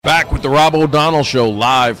Back with the Rob O'Donnell Show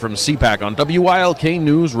live from CPAC on WILK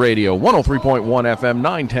News Radio, 103.1 FM,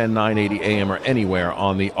 910, 980 AM, or anywhere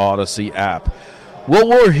on the Odyssey app. Well,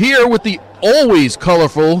 we're here with the always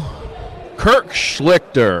colorful Kurt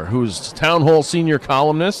Schlichter, who's Town Hall senior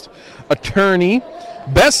columnist, attorney,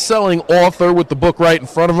 best-selling author with the book right in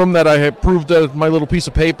front of him that I have proved as my little piece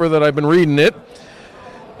of paper that I've been reading it,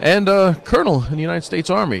 and colonel in the United States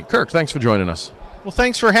Army. Kirk, thanks for joining us. Well,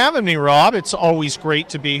 thanks for having me, Rob. It's always great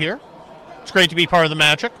to be here. It's great to be part of the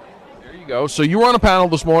magic. There you go. So you were on a panel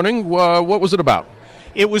this morning. What was it about?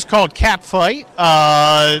 It was called Cat Fight,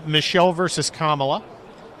 Michelle versus Kamala.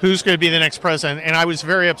 Who's going to be the next president? And I was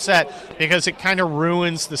very upset because it kind of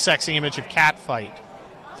ruins the sexy image of cat fight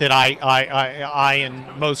that I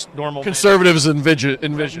and most normal conservatives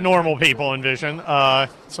envision. Normal people envision.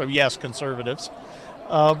 So yes, conservatives.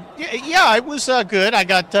 It was good. I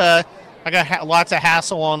got lots of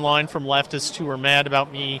hassle online from leftists who were mad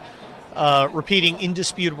about me repeating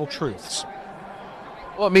indisputable truths.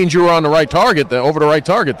 Well, it means you were on the right target, then, over the right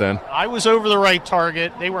target, then. I was over the right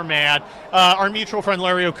target. They were mad. Our mutual friend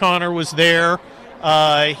Larry O'Connor was there.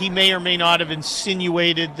 He may or may not have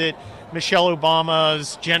insinuated that Michelle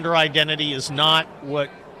Obama's gender identity is not what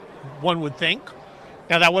one would think.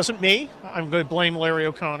 Now, that wasn't me. I'm going to blame Larry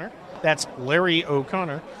O'Connor. That's Larry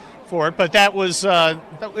O'Connor for it. But that was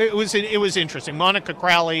it was interesting. Monica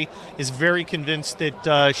Crowley is very convinced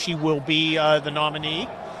that she will be the nominee.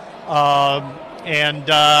 And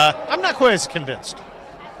I'm not quite as convinced.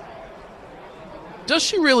 Does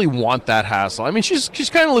she really want that hassle? I mean, she's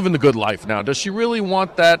kind of living the good life now. Does she really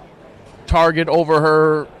want that target over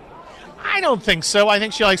her? I don't think so. I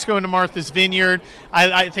think she likes going to Martha's Vineyard.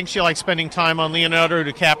 I think she likes spending time on Leonardo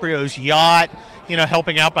DiCaprio's yacht,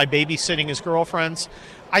 helping out by babysitting his girlfriends.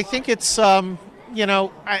 I think it's, I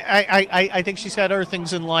think she's had other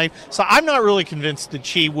things in life. So I'm not really convinced that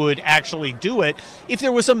she would actually do it if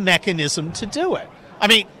there was a mechanism to do it. I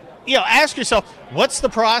mean, ask yourself, what's the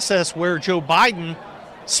process where Joe Biden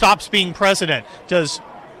stops being president? Does,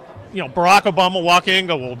 Barack Obama walk in and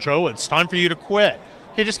go, well, Joe, it's time for you to quit?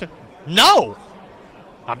 He just goes, no,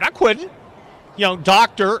 I'm not quitting.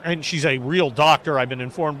 Doctor, and she's a real doctor, I've been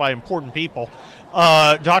informed by important people,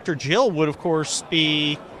 Dr. Jill would, of course,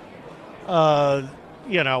 be,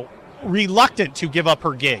 reluctant to give up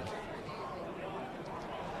her gig.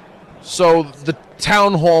 So the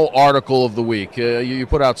Town Hall article of the week, you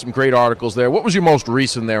put out some great articles there. What was your most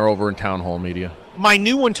recent there over in Town Hall Media? My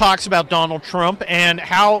new one talks about Donald Trump and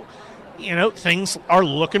how, things are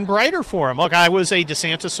looking brighter for him. Look, I was a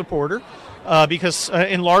DeSantis supporter because,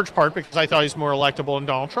 in large part, because I thought he's more electable than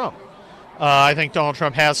Donald Trump. I think Donald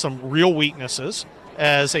Trump has some real weaknesses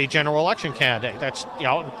as a general election candidate. That's,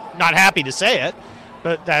 not happy to say it,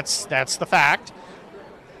 but that's the fact.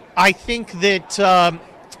 I think that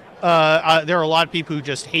there are a lot of people who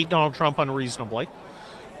just hate Donald Trump unreasonably.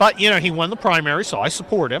 But, he won the primary, so I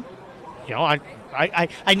support him.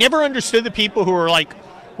 I never understood the people who are like,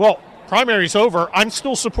 well, primary's over, I'm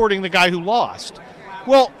still supporting the guy who lost.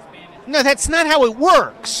 Well, no, that's not how it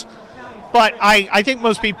works. But I think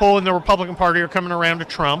most people in the Republican Party are coming around to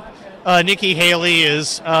Trump. Nikki Haley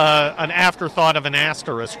is an afterthought of an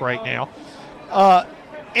asterisk right now.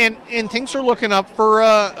 And things are looking up for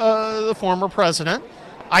the former president.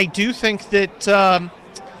 I do think that,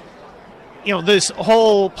 this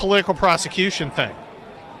whole political prosecution thing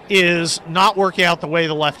is not working out the way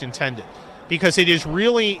the left intended. Because it is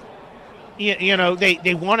really,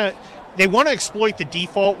 they want to exploit the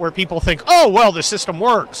default where people think, oh, well, the system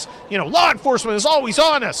works. Law enforcement is always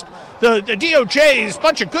honest. The DOJ is a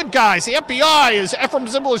bunch of good guys. The FBI is Ephraim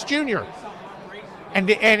Zimbalist Jr.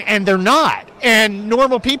 And they're not. And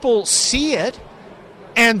normal people see it,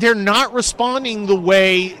 and they're not responding the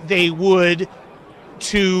way they would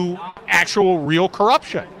to actual real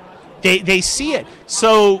corruption. They see it.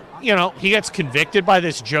 So, he gets convicted by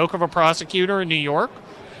this joke of a prosecutor in New York.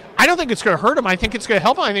 I don't think it's going to hurt him. I think it's going to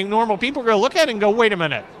help him. I think normal people are going to look at it and go, wait a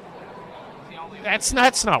minute. That's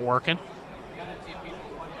not working.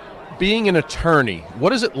 Being an attorney,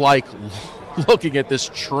 what is it like looking at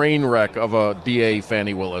this train wreck of a DA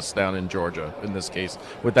Fannie Willis down in Georgia, in this case,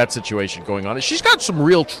 with that situation going on? She's got some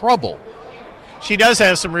real trouble. She does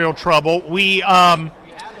have some real trouble. We,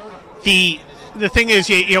 the thing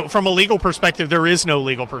is, from a legal perspective, there is no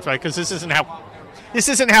legal perspective because this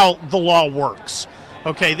isn't how the law works.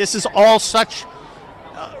 Okay, this is all such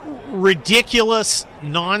ridiculous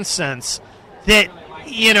nonsense that,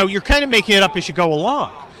 you're kind of making it up as you go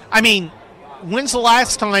along. I mean, when's the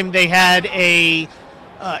last time they had a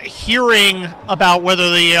hearing about whether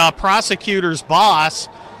the prosecutor's boss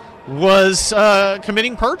was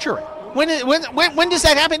committing perjury? When does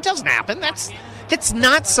that happen? It doesn't happen. That's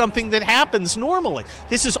not something that happens normally.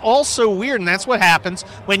 This is also weird, and that's what happens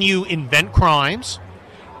when you invent crimes,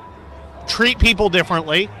 treat people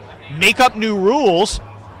differently, make up new rules.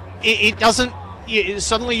 It doesn't.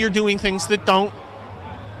 Suddenly, you're doing things that don't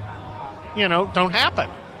happen.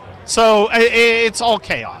 So it's all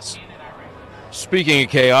chaos. Speaking of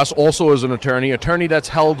chaos, also as an attorney that's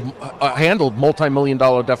handled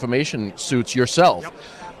multi-million-dollar defamation suits yourself. Yep.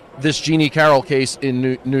 This Jeannie Carroll case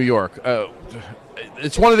in New York.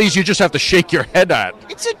 It's one of these you just have to shake your head at.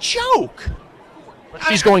 It's a joke.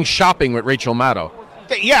 She's going shopping with Rachel Maddow.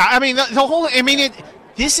 Yeah, I mean, the whole. I mean,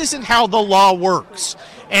 this isn't how the law works.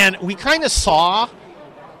 And we kind of saw,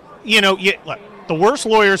 look, the worst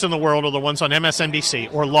lawyers in the world are the ones on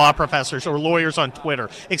MSNBC or law professors or lawyers on Twitter,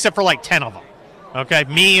 except for like 10 of them. Okay,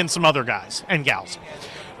 me and some other guys and gals.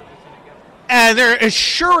 And they're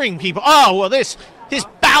assuring people, oh, well, this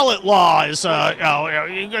ballot law is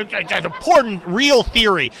an important real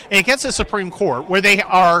theory. And it gets to the Supreme Court where they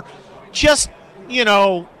are just,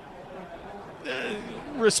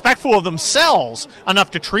 respectful of themselves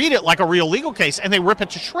enough to treat it like a real legal case, and they rip it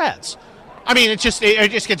to shreds. I mean, it just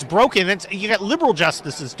gets broken. You got liberal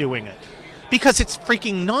justices doing it because it's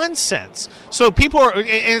freaking nonsense. So people are, and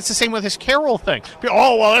it's the same with this Carroll thing. People,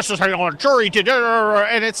 oh, well, this is how a jury did,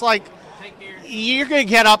 and it's like you're going to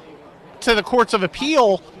get up to the courts of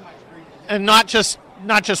appeal, and not just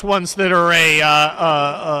ones that are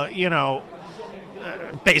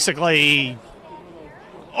basically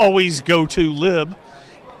always go to lib,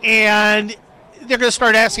 and they're going to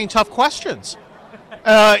start asking tough questions.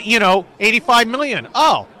 85 million.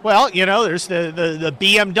 Oh, well, there's the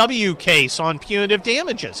BMW case on punitive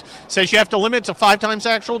damages. Says you have to limit to 5 times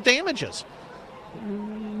actual damages.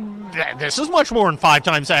 This is much more than 5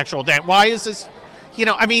 times actual damage. Why is this?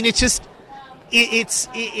 It's just,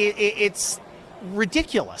 it's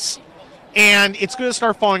ridiculous. And it's going to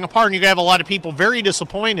start falling apart, and you're going to have a lot of people very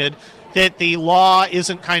disappointed that the law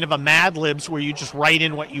isn't kind of a Mad Libs where you just write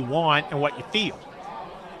in what you want and what you feel.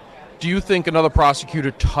 Do you think another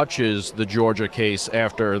prosecutor touches the Georgia case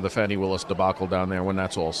after the Fannie Willis debacle down there when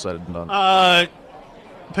that's all said and done?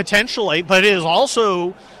 Potentially, but there's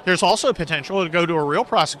also potential to go to a real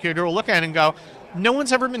prosecutor who will look at it and go, no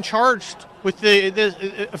one's ever been charged with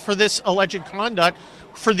for this alleged conduct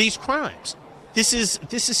for these crimes. This is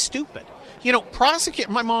stupid.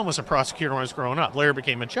 My mom was a prosecutor when I was growing up. Later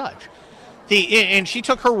became a judge. And she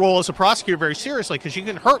took her role as a prosecutor very seriously because you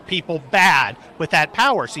can hurt people bad with that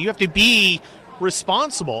power. So you have to be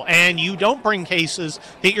responsible, and you don't bring cases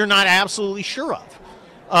that you're not absolutely sure of,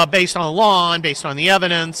 based on the law and based on the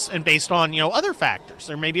evidence and based on other factors.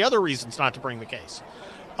 There may be other reasons not to bring the case,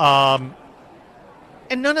 and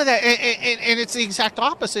none of that. And it's the exact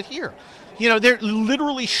opposite here. They're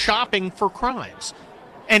literally shopping for crimes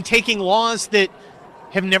and taking laws that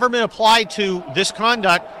have never been applied to this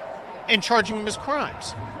conduct and charging them as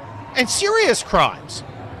crimes, and serious crimes,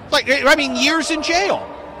 years in jail.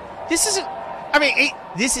 This isn't.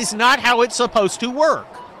 This is not how it's supposed to work.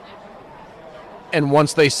 And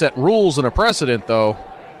once they set rules and a precedent, though,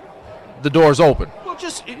 the door's open.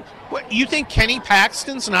 Well, you think Kenny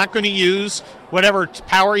Paxton's not going to use whatever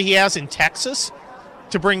power he has in Texas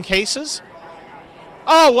to bring cases?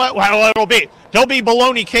 Oh, well, there'll be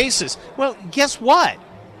baloney cases. Well, guess what?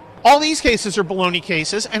 All these cases are baloney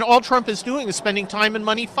cases, and all Trump is doing is spending time and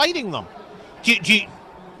money fighting them. You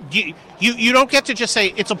don't get to just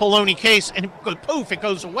say it's a baloney case and poof, it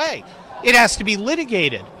goes away. It has to be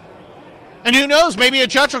litigated. And who knows, maybe a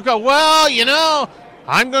judge will go, well,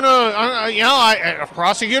 I'm going to, if a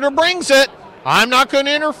prosecutor brings it, I'm not going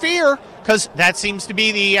to interfere, because that seems to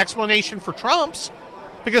be the explanation for Trump's.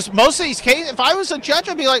 Because most of these cases, if I was a judge,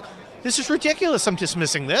 I'd be like, this is ridiculous. I'm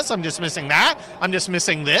dismissing this. I'm dismissing that. I'm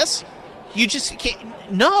dismissing this. You just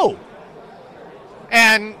can't. No.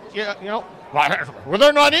 And, well,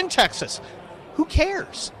 they're not in Texas. Who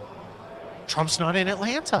cares? Trump's not in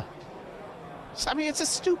Atlanta. It's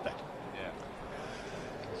just stupid.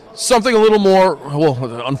 Something a little more,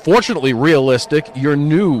 unfortunately realistic, your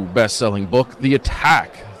new best-selling book, The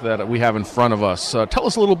Attack, that we have in front of us. Tell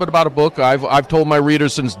us a little bit about a book. I've told my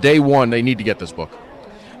readers since day one they need to get this book.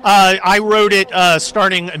 I wrote it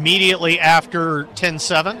starting immediately after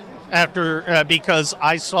 10/7, because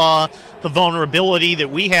I saw the vulnerability that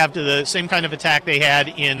we have to the same kind of attack they had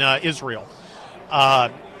in Israel,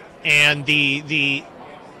 and the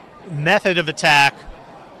method of attack,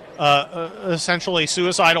 essentially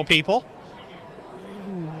suicidal people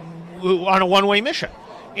on a one-way mission.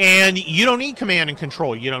 And you don't need command and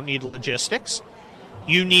control. You don't need logistics.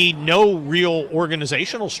 You need no real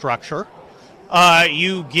organizational structure.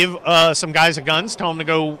 You give some guys a guns, tell them to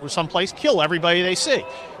go someplace, kill everybody they see.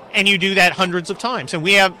 And you do that hundreds of times. And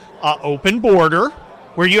we have open border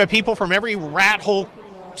where you have people from every rat hole,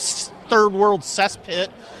 third world cesspit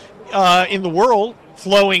in the world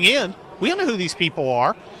flowing in. We don't know who these people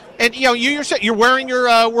are. And, you're wearing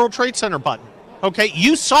your World Trade Center button. Okay?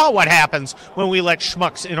 You saw what happens when we let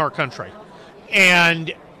schmucks in our country.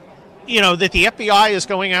 And, that the FBI is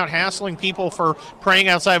going out hassling people for praying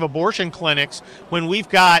outside of abortion clinics when we've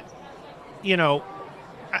got,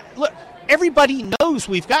 look, everybody knows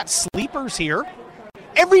we've got sleepers here.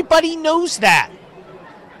 Everybody knows that.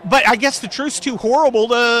 But I guess the truth's too horrible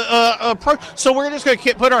to approach. So we're just going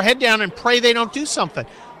to put our head down and pray they don't do something.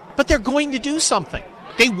 But they're going to do something.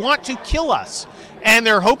 They want to kill us. And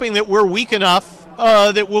they're hoping that we're weak enough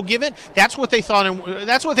that we'll give in. That's what they thought.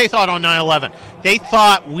 That's what they thought on 9/11. They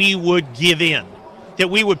thought we would give in, that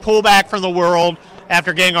we would pull back from the world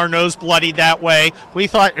after getting our nose bloodied that way. We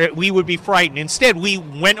thought we would be frightened. Instead, we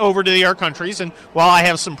went over to the other countries, and while I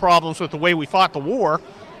have some problems with the way we fought the war,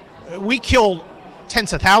 we killed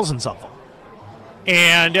tens of thousands of them,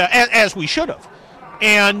 and as we should have.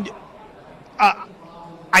 And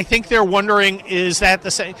I think they're wondering: is that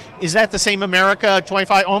the same? Is that the same America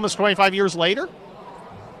almost 25 years later?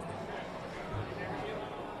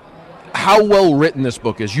 How well written this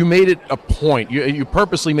book is. You made it a point. You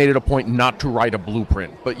purposely made it a point not to write a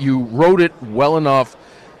blueprint, but you wrote it well enough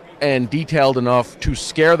and detailed enough to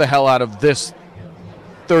scare the hell out of this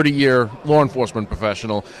 30-year law enforcement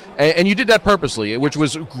professional, and you did that purposely, which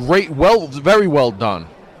was great. Very well done.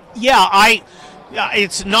 Yeah,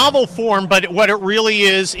 it's novel form, but what it really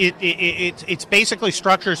is, it's basically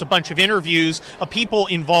structures a bunch of interviews of people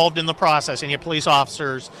involved in the process. And you have police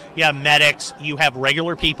officers, you have medics, you have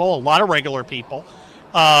regular people, a lot of regular people,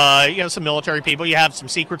 you have some military people, you have some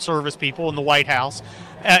Secret Service people in the White House.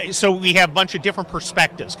 So we have a bunch of different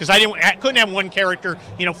perspectives, because I couldn't have one character,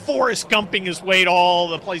 Forrest Gumping his way to all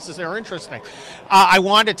the places that are interesting. I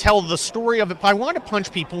wanted to tell the story of it, but I wanted to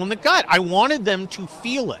punch people in the gut. I wanted them to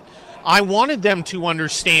feel it. I wanted them to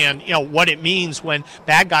understand, what it means when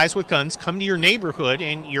bad guys with guns come to your neighborhood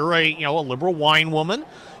and you're a liberal wine woman.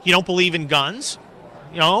 You don't believe in guns.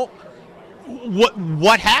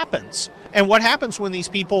 What happens? And what happens when these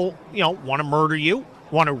people, want to murder you,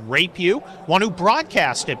 want to rape you, want to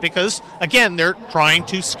broadcast it? Because, again, they're trying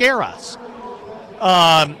to scare us.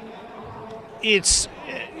 It's,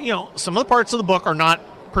 some of the parts of the book are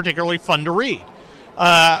not particularly fun to read.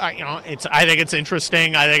 I think it's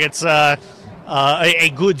interesting. I think it's a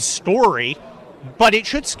good story, but it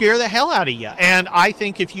should scare the hell out of you. And I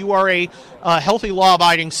think if you are a healthy,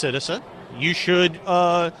 law-abiding citizen, you should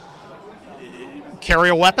carry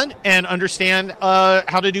a weapon and understand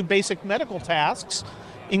how to do basic medical tasks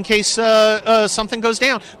in case something goes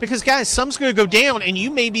down. Because, guys, something's going to go down, and you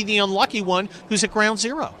may be the unlucky one who's at ground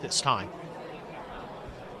zero this time.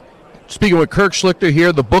 Speaking with Kurt Schlichter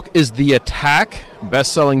here, the book is The Attack,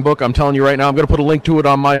 best-selling book. I'm telling you right now, I'm going to put a link to it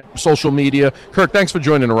on my social media. Kurt, thanks for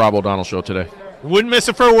joining the Rob O'Donnell Show today. Wouldn't miss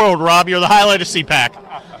it for a world, Rob. You're the highlight of CPAC.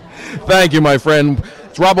 Thank you, my friend.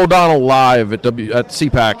 It's Rob O'Donnell live at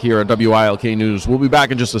CPAC here at WILK News. We'll be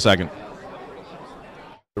back in just a second.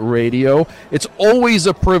 Radio. It's always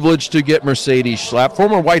a privilege to get Mercedes Schlapp,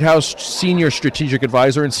 former White House senior strategic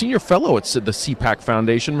advisor and senior fellow at the CPAC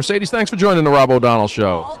Foundation. Mercedes, thanks for joining the Rob O'Donnell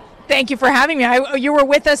Show. Thank you for having me. You were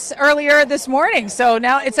with us earlier this morning, so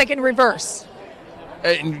now it's like in reverse.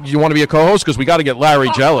 You want to be a co-host? Because we got to get Larry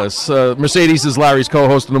jealous. Mercedes is Larry's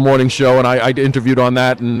co-host in the morning show, and I interviewed on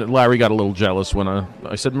that, and Larry got a little jealous when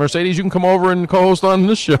I said, Mercedes, you can come over and co-host on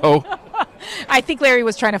this show. I think Larry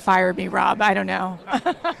was trying to fire me, Rob. I don't know.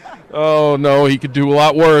 Oh, no, he could do a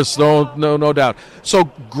lot worse. No doubt. So,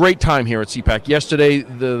 great time here at CPAC. Yesterday,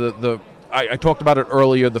 I talked about it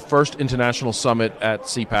earlier, the first international summit at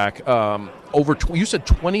CPAC. You said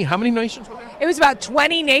 20, how many nations were there? It was about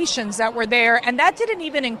 20 nations that were there, and that didn't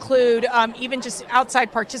even include even just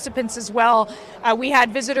outside participants as well. We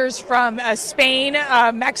had visitors from Spain,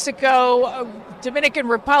 Mexico, Dominican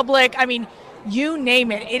Republic. I mean, you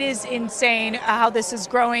name it. It is insane how this is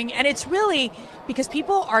growing, and it's really because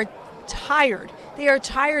people are tired. They are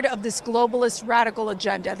tired of this globalist radical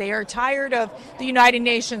agenda. They are tired of the United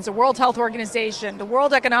Nations, the World Health Organization, the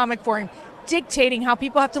World Economic Forum dictating how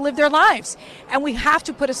people have to live their lives. And we have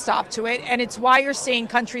to put a stop to it. And it's why you're seeing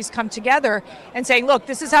countries come together and saying, look,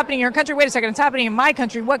 this is happening in your country. Wait a second, it's happening in my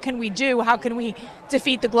country. What can we do? How can we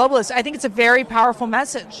defeat the globalists? I think it's a very powerful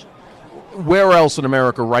message. Where else in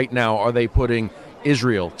America right now are they putting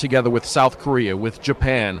Israel, together with South Korea, with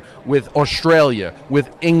Japan, with Australia, with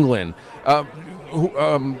England,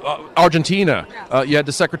 Argentina. You had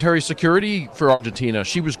the Secretary of Security for Argentina.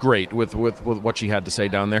 She was great with what she had to say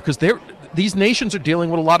down there, because these nations are dealing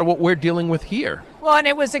with a lot of what we're dealing with here. Well, and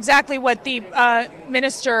it was exactly what the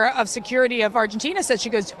Minister of Security of Argentina said. She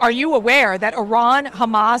goes, are you aware that Iran,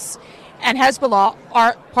 Hamas, and Hezbollah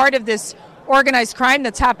are part of this organized crime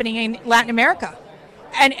that's happening in Latin America?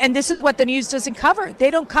 And this is what the news doesn't cover.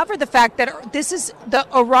 They don't cover the fact that this is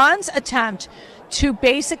Iran's attempt to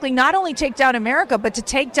basically not only take down America, but to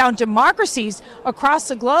take down democracies across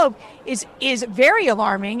the globe is very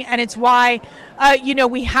alarming. And it's why,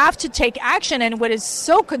 we have to take action. And what is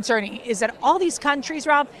so concerning is that all these countries,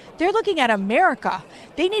 Rob, they're looking at America.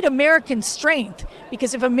 They need American strength,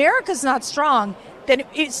 because if America's not strong, then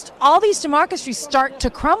all these democracies start to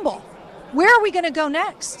crumble. Where are we going to go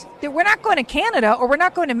next? We're not going to Canada, or we're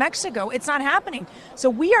not going to Mexico. It's not happening. So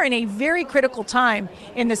we are in a very critical time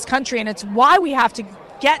in this country, and it's why we have to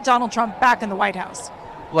get Donald Trump back in the White House.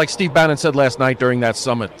 Like Steve Bannon said last night during that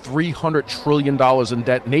summit, $300 trillion in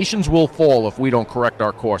debt. Nations will fall if we don't correct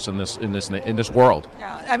our course in this world.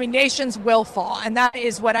 Yeah, I mean, nations will fall, and that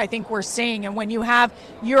is what I think we're seeing. And when you have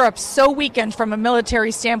Europe so weakened from a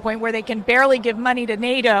military standpoint, where they can barely give money to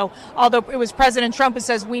NATO, although it was President Trump who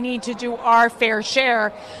says we need to do our fair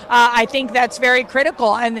share, I think that's very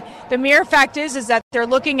critical. And the mere fact is that they're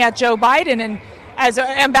looking at Joe Biden, and as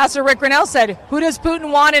Ambassador Rick Grenell said, who does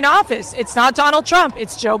Putin want in office? It's not Donald Trump,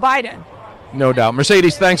 it's Joe Biden. No doubt.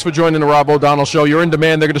 Mercedes, thanks for joining the Rob O'Donnell Show. You're in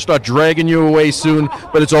demand. They're going to start dragging you away soon,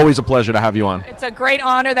 but it's always a pleasure to have you on. It's a great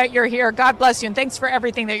honor that you're here. God bless you, and thanks for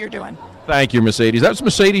everything that you're doing. Thank you, Mercedes. That's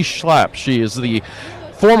Mercedes Schlapp. She is the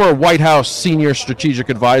former White House Senior Strategic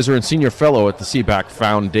Advisor and Senior Fellow at the CPAC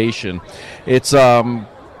Foundation. It's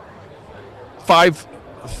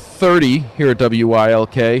 5:30 here at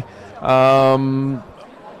WILK.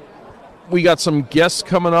 We got some guests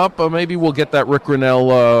coming up. Maybe we'll get that Rick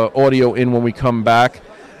Grenell audio in when we come back.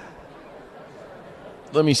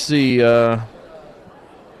 Let me see. Yeah,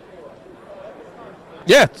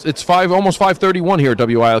 it's almost 5:31 here at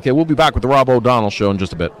WILK. We'll be back with the Rob O'Donnell Show in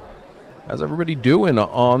just a bit. How's everybody doing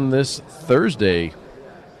on this Thursday,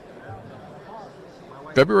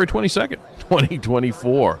 February 22nd,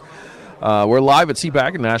 2024? We're live at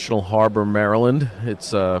CPAC in National Harbor, Maryland.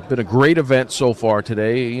 It's been a great event so far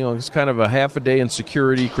today. It's kind of a half a day in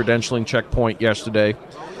security credentialing checkpoint yesterday.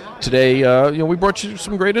 Today, we brought you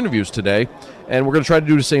some great interviews today, and we're going to try to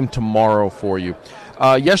do the same tomorrow for you.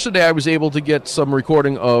 Yesterday, I was able to get some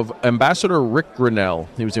recording of Ambassador Rick Grenell.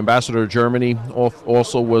 He was the ambassador to Germany,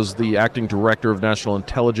 also was the acting director of national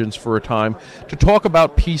intelligence for a time, to talk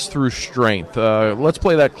about peace through strength. Let's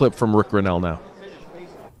play that clip from Rick Grenell now.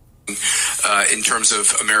 In terms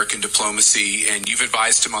of American diplomacy, and you've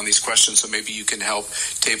advised him on these questions, so maybe you can help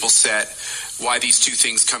table set why these two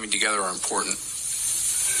things coming together are important.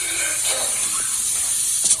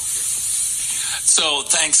 So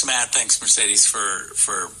thanks, Matt. Thanks, Mercedes,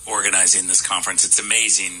 for organizing this conference. It's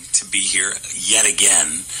amazing to be here yet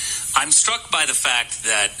again. I'm struck by the fact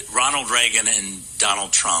that Ronald Reagan and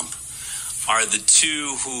Donald Trump are the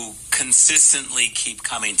two who consistently keep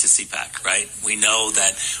coming to CPAC, right? We know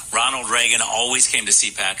that Ronald Reagan always came to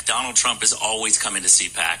CPAC. Donald Trump is always coming to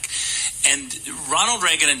CPAC. And Ronald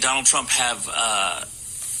Reagan and Donald Trump have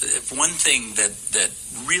one thing that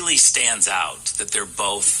really stands out, that they're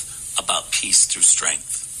both about peace through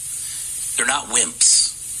strength. They're not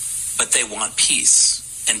wimps, but they want peace.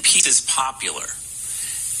 And peace is popular.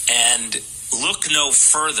 And look no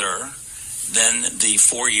further than the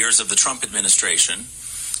 4 years of the Trump administration,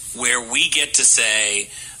 where we get to say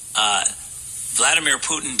Vladimir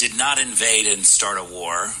Putin did not invade and start a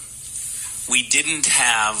war. We didn't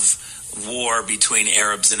have war between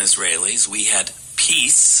Arabs and Israelis. We had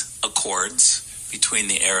peace accords between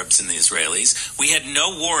the Arabs and the Israelis. We had no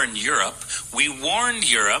war in Europe. We warned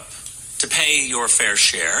Europe to pay your fair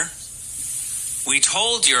share. We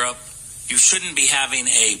told Europe you shouldn't be having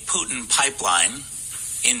a Putin pipeline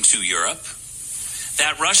into Europe.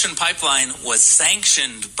 That Russian pipeline was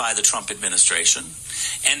sanctioned by the Trump administration,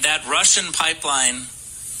 and that Russian pipeline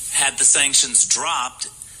had the sanctions dropped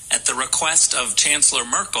at the request of Chancellor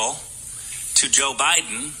Merkel to Joe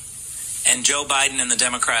Biden, and Joe Biden and the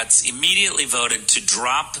Democrats immediately voted to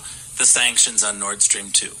drop the sanctions on Nord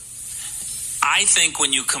Stream 2. I think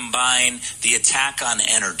when you combine the attack on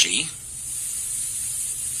energy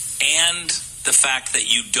and the fact that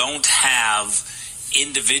you don't have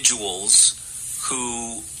individuals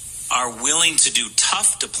who are willing to do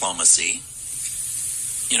tough diplomacy,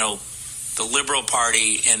 the Liberal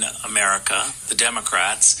Party in America, the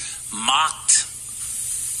Democrats, mocked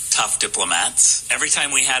tough diplomats. Every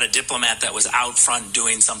time we had a diplomat that was out front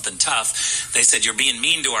doing something tough, they said, you're being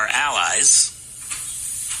mean to our allies.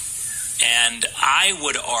 And I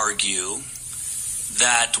would argue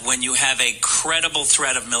that when you have a credible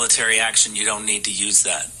threat of military action, you don't need to use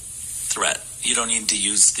that threat. You don't need to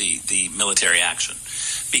use the military action.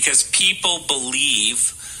 Because people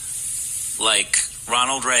believe, like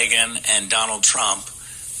Ronald Reagan and Donald Trump,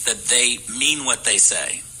 that they mean what they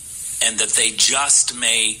say and that they just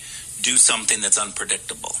may do something that's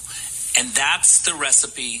unpredictable. And that's the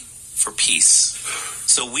recipe for peace.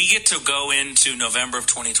 So we get to go into November of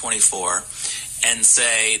 2024 and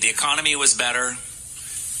say the economy was better,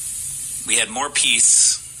 we had more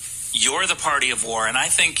peace, you're the party of war. And I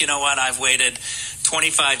think, you know what, I've waited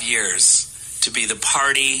 25 years to be the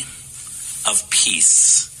party of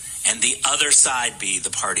peace and the other side be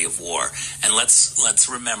the party of war. And let's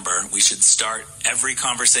remember, we should start every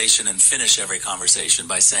conversation and finish every conversation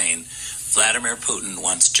by saying Vladimir Putin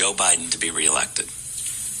wants Joe Biden to be reelected.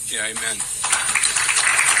 Yeah, amen.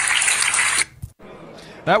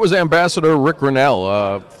 That was Ambassador Rick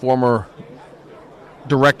Grenell, former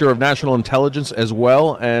Director of National Intelligence as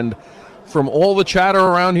well, and from all the chatter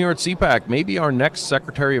around here at CPAC, maybe our next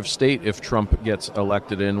Secretary of State if Trump gets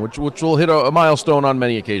elected in, which will hit a milestone on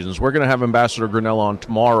many occasions. We're going to have Ambassador Grenell on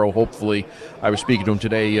tomorrow, hopefully. I was speaking to him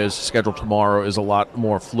today. His schedule tomorrow is a lot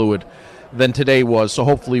more fluid than today was, so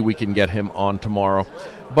hopefully we can get him on tomorrow.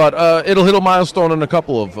 But it'll hit a milestone in a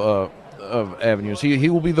couple of avenues. He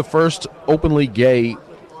will be the first openly gay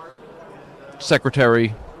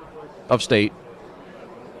Secretary of State.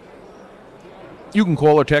 You can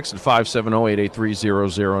call or text at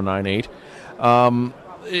 570-883-0098.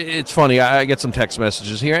 It's funny, I get some text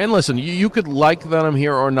messages here. And listen, you could like that I'm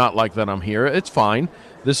here or not like that I'm here. It's fine.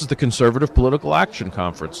 This is the Conservative Political Action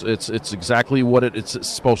Conference. It's exactly what it's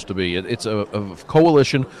supposed to be. It's a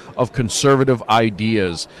coalition of conservative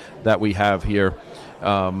ideas that we have here.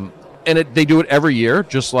 And they do it every year,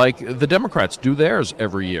 just like the Democrats do theirs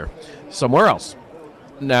every year, somewhere else.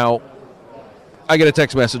 Now, I get a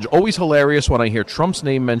text message, always hilarious when I hear Trump's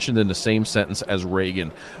name mentioned in the same sentence as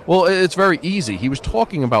Reagan. Well, it's very easy. He was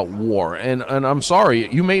talking about war, and I'm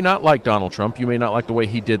sorry, you may not like Donald Trump, you may not like the way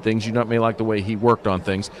he did things, you may like the way he worked on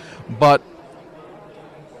things, but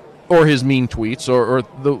or his mean tweets or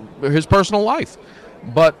his personal life.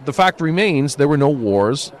 But the fact remains, there were no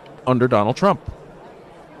wars under Donald Trump.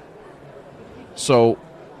 So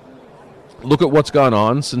look at what's gone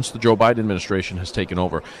on since the Joe Biden administration has taken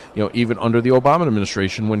over. Even under the Obama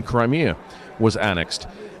administration when Crimea was annexed.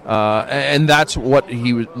 And that's what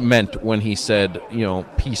he meant when he said,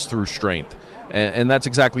 peace through strength. And that's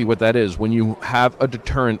exactly what that is. When you have a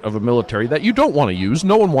deterrent of a military that you don't want to use,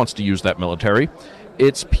 no one wants to use that military,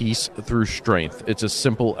 it's peace through strength. It's as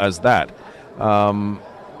simple as that.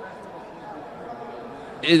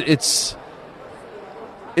 It's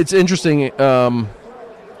interesting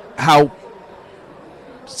how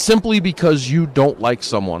simply because you don't like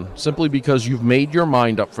someone, simply because you've made your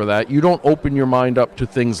mind up for that, you don't open your mind up to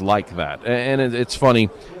things like that. And it's funny,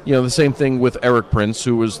 the same thing with Eric Prince,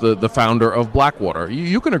 who was the founder of Blackwater.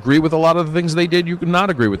 You can agree with a lot of the things they did. You can not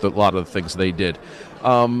agree with a lot of the things they did.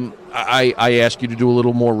 I ask you to do a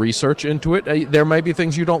little more research into it. There might be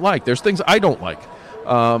things you don't like. There's things I don't like.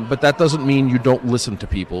 But that doesn't mean you don't listen to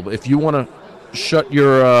people. If you want to shut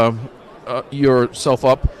yourself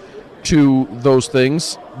up to those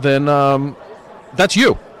things, then that's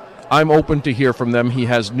you. I'm open to hear from them. He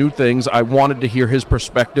has new things. I wanted to hear his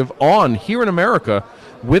perspective on here in America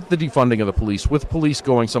with the defunding of the police, with police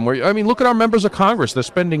going somewhere. I mean, look at our members of Congress. They're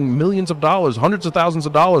spending millions of dollars, hundreds of thousands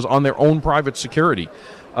of dollars on their own private security.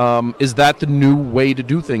 Is that the new way to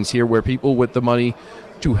do things here, where people with the money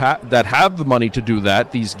that have the money to do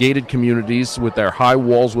that, these gated communities with their high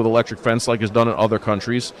walls with electric fence like is done in other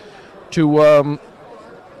countries, to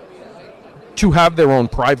have their own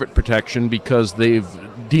private protection because they've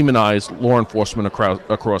demonized law enforcement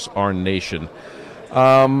across our nation.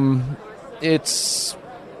 It's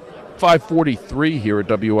 5:43 here at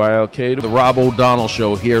WILK, the Rob O'Donnell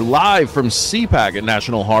Show here, live from CPAC at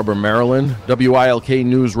National Harbor, Maryland. WILK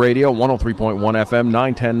News Radio, 103.1 FM,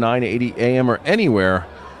 910, 980 AM, or anywhere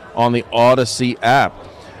on the Odyssey app.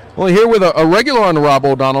 Well, here with a regular on the Rob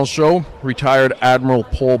O'Donnell Show, retired Admiral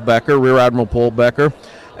Paul Becker, Rear Admiral Paul Becker.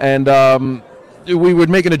 And we were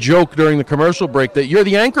making a joke during the commercial break that you're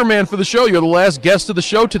the anchor man for the show. You're the last guest of the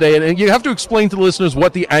show today, and you have to explain to the listeners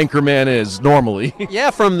what the anchor man is normally. Yeah,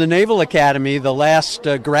 from the Naval Academy, the last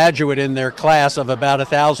graduate in their class of about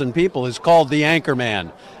 1,000 people is called the anchor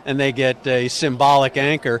man, and they get a symbolic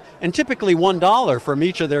anchor, and typically $1 from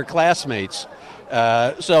each of their classmates.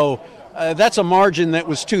 So that's a margin that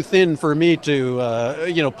was too thin for me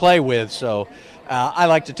to play with. So I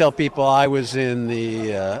like to tell people I was in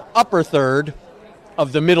the upper third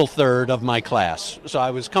of the middle third of my class. So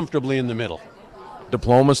I was comfortably in the middle.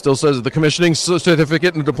 Diploma still says, the commissioning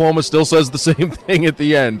certificate and diploma still says the same thing at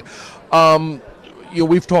the end.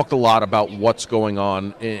 We've talked a lot about what's going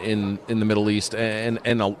on in the Middle East and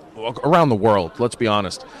around the world, let's be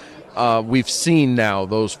honest. We've seen now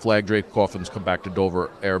those flag-draped coffins come back to Dover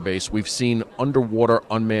Air Base. We've seen underwater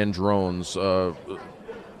unmanned drones.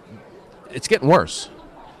 It's getting worse.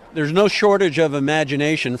 There's no shortage of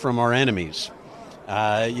imagination from our enemies.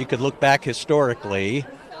 You could look back historically,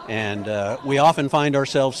 and we often find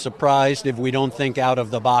ourselves surprised if we don't think out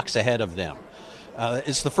of the box ahead of them.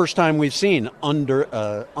 It's the first time we've seen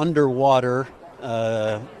underwater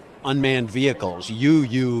unmanned vehicles,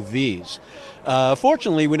 UUVs.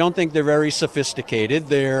 Fortunately, we don't think they're very sophisticated.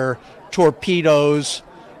 They're torpedoes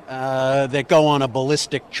that go on a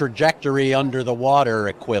ballistic trajectory under the water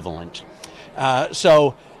equivalent.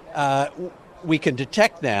 So we can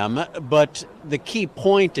detect them, but the key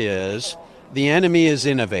point is the enemy is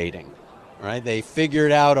innovating, right? They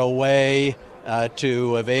figured out a way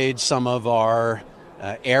to evade some of our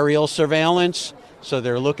aerial surveillance, so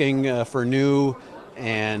they're looking for new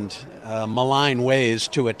and malign ways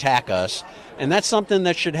to attack us, and that's something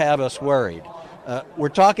that should have us worried. We're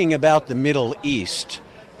talking about the Middle East,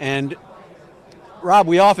 and Rob,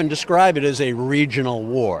 we often describe it as a regional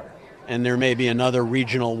war, and there may be another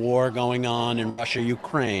regional war going on in Russia,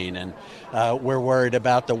 Ukraine, and we're worried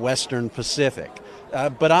about the Western Pacific.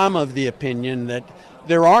 But I'm of the opinion that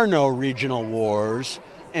there are no regional wars,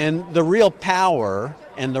 and the real power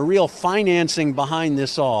and the real financing behind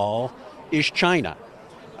this all is China.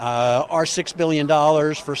 Our $6 billion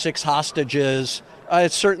for 6 hostages,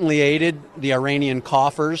 it certainly aided the Iranian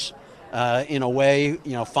coffers in a way,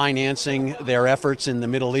 financing their efforts in the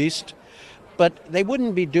Middle East. But they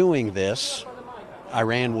wouldn't be doing this,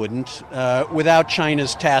 Iran wouldn't, without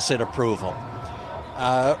China's tacit approval.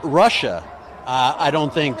 Russia, I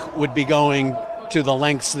don't think, would be going to the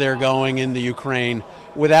lengths they're going in the Ukraine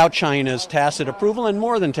without China's tacit approval, and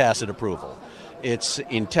more than tacit approval. It's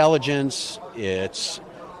intelligence, it's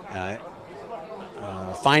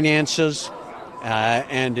finances,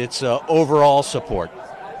 and it's overall support.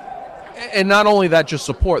 And not only that, just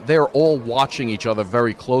support, they're all watching each other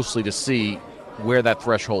very closely to see where that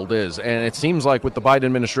threshold is. And it seems like with the Biden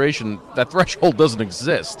administration, that threshold doesn't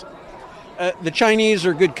exist. The Chinese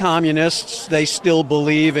are good communists. They still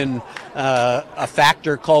believe in a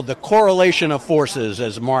factor called the correlation of forces,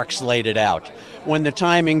 as Marx laid it out. When the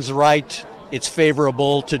timing's right, it's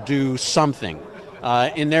favorable to do something.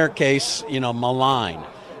 In their case, malign.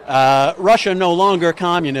 Russia no longer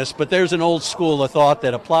communist, but there's an old school of thought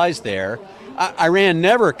that applies there. Iran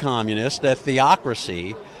never communist, a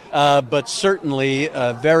theocracy, but certainly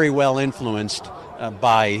very well influenced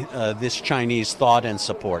by this Chinese thought and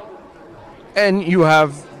support. And you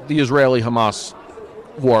have the Israeli-Hamas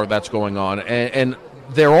war that's going on, and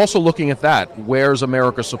they're also looking at that. Where's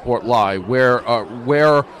America's support lie? Where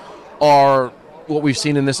are what we've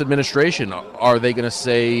seen in this administration? Are they going to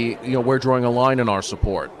say, we're drawing a line in our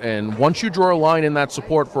support? And once you draw a line in that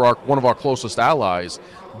support for one of our closest allies,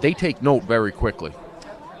 they take note very quickly.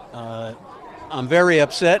 I'm very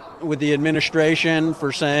upset with the administration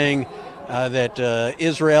for saying that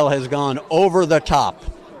Israel has gone over the top.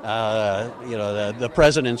 The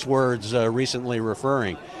president's words recently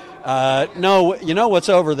referring. No, what's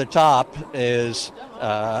over the top is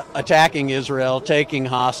attacking Israel, taking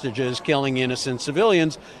hostages, killing innocent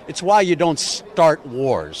civilians. It's why you don't start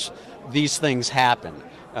wars. These things happen.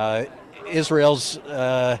 Israel's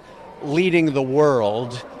leading the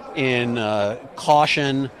world in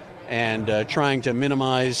caution and trying to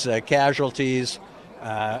minimize casualties,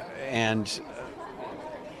 and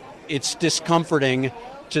it's discomforting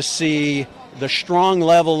to see the strong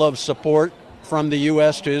level of support from the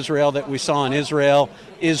U.S. to Israel that we saw in Israel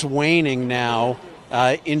is waning now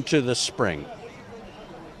into the spring.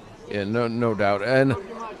 Yeah, no doubt. And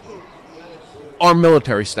our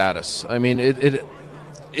military status. I mean,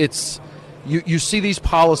 it's you see these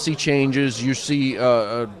policy changes. You see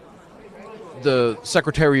the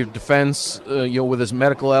Secretary of Defense, with his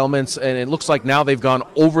medical elements, and it looks like now they've gone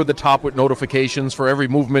over the top with notifications for every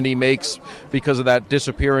movement he makes because of that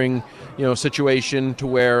disappearing, situation, to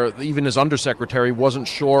where even his undersecretary wasn't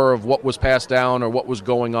sure of what was passed down or what was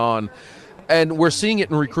going on. And we're seeing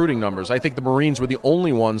it in recruiting numbers. I think the Marines were the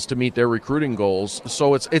only ones to meet their recruiting goals.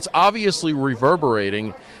 So it's obviously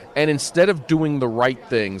reverberating. And instead of doing the right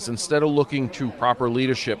things, instead of looking to proper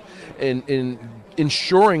leadership in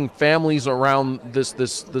ensuring families around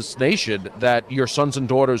this nation that your sons and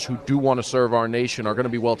daughters who do want to serve our nation are going to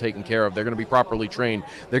be well taken care of. They're going to be properly trained.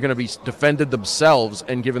 They're going to be defended themselves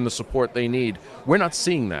and given the support they need. We're not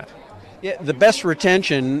seeing that. Yeah, the best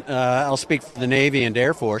retention, I'll speak for the Navy and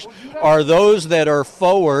Air Force, are those that are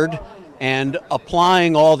forward and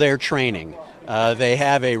applying all their training. They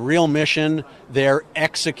have a real mission, they're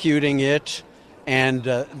executing it, and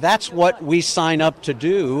that's what we sign up to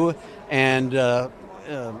do and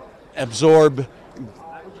absorb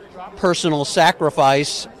personal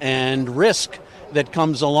sacrifice and risk that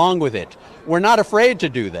comes along with it. We're not afraid to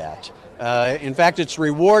do that. In fact, it's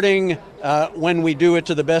rewarding when we do it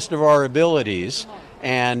to the best of our abilities,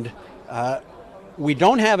 and we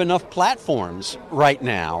don't have enough platforms right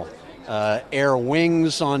now. Air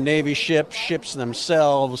wings on Navy ships, ships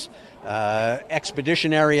themselves,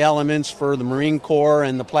 expeditionary elements for the Marine Corps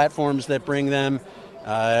and the platforms that bring them,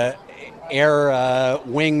 air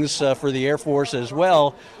wings for the Air Force as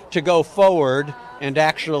well, to go forward and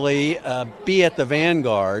actually be at the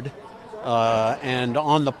vanguard and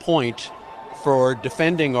on the point for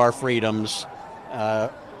defending our freedoms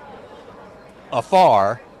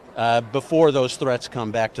afar before those threats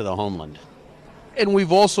come back to the homeland. And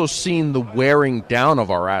we've also seen the wearing down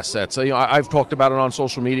of our assets. I've talked about it on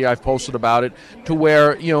social media. I've posted about it to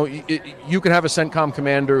where you can have a CENTCOM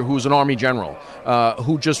commander who's an Army general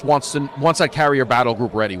who just wants that carrier battle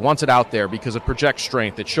group ready, wants it out there because it projects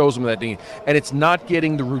strength. It shows them that need, and it's not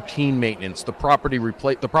getting the routine maintenance, the proper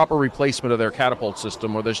replacement of their catapult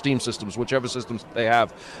system or their steam systems, whichever systems they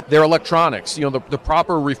have, their electronics. The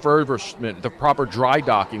proper refurbishment, the proper dry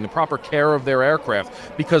docking, the proper care of their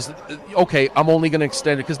aircraft. Because I'm only going to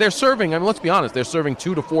extend it because they're serving. Let's be honest, they're serving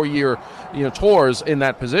 2 to 4 year tours in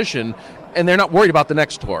that position, and they're not worried about the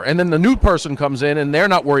next tour. And then the new person comes in and they're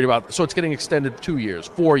not worried about, so it's getting extended 2 years,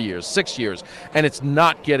 4 years, 6 years, and it's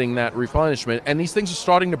not getting that replenishment. And these things are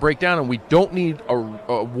starting to break down, and we don't need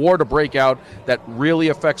a war to break out that really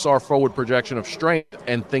affects our forward projection of strength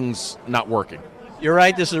and things not working. You're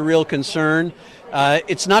right, this is a real concern.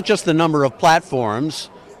 It's not just the number of platforms,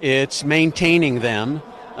 it's maintaining them.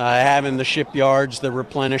 Having the shipyards, the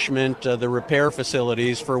replenishment, the repair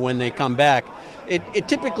facilities for when they come back. It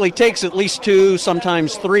typically takes at least 2,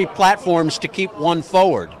 sometimes 3 platforms to keep one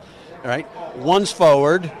forward. Right? One's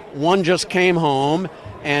forward, one just came home,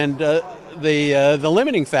 and the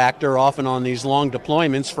limiting factor often on these long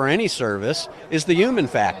deployments for any service is the human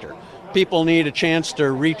factor. People need a chance to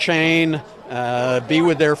rechain, be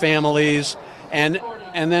with their families, and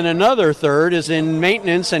then another third is in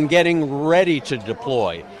maintenance and getting ready to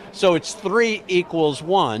deploy. So it's 3 equals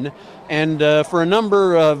 1, and for a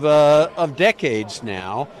number of decades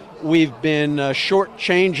now, we've been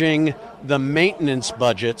shortchanging the maintenance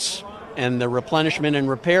budgets and the replenishment and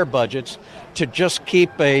repair budgets to just keep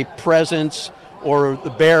a presence or the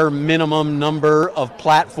bare minimum number of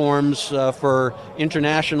platforms for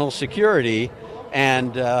international security,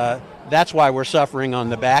 and that's why we're suffering on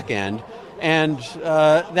the back end. And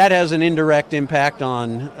that has an indirect impact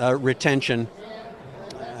on retention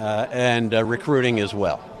and recruiting as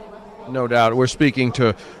well. No doubt. We're speaking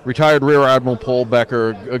to retired Rear Admiral Paul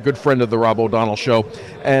Becker, a good friend of the Rob O'Donnell Show.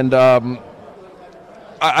 And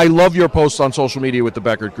I love your posts on social media with the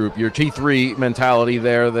Becker Group, your T3 mentality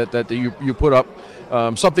there that you put up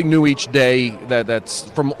something new each day that's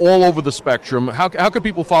from all over the spectrum. How could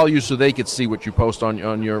people follow you so they could see what you post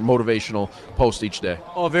on your motivational post each day?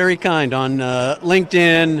 Oh, very kind. On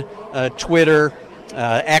LinkedIn, Twitter,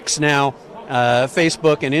 X now,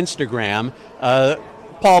 Facebook, and Instagram.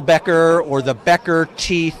 Paul Becker or the Becker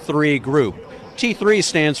T3 Group. T3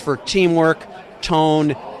 stands for teamwork,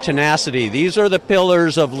 tone, tenacity. These are the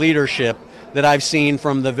pillars of leadership that I've seen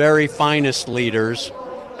from the very finest leaders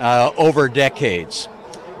over decades.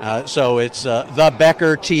 So it's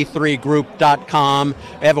thebeckerT3group.com.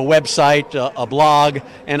 I have a website, a blog,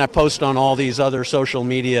 and I post on all these other social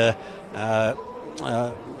media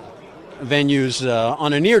venues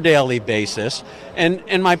on a near daily basis.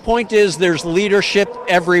 And my point is there's leadership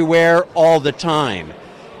everywhere all the time.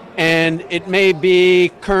 And it may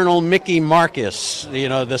be Colonel Mickey Marcus,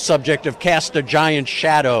 the subject of Cast a Giant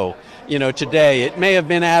Shadow, today. It may have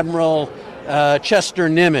been Admiral Chester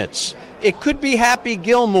Nimitz. It could be Happy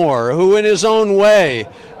Gilmore, who in his own way,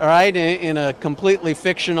 all right, in a completely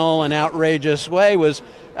fictional and outrageous way,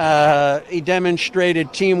 he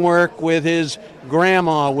demonstrated teamwork with his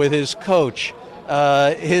grandma, with his coach,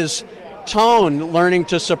 his tone, learning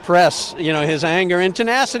to suppress, his anger, and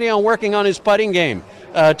tenacity on working on his putting game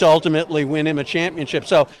to ultimately win him a championship.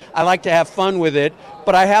 So I like to have fun with it,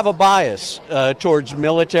 but I have a bias towards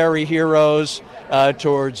military heroes,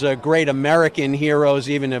 towards great American heroes,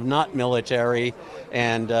 even if not military.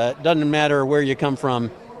 And doesn't matter where you come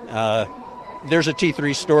from, there's a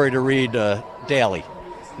T3 story to read daily.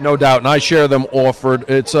 No doubt, and I share them offered.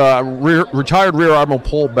 It's retired Rear Admiral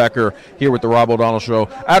Paul Becker here with the Rob O'Donnell Show.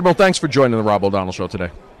 Admiral, thanks for joining the Rob O'Donnell Show today.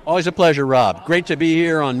 Always a pleasure, Rob. Great to be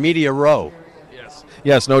here on Media Row.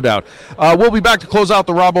 Yes, no doubt. We'll be back to close out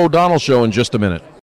the Rob O'Donnell Show in just a minute.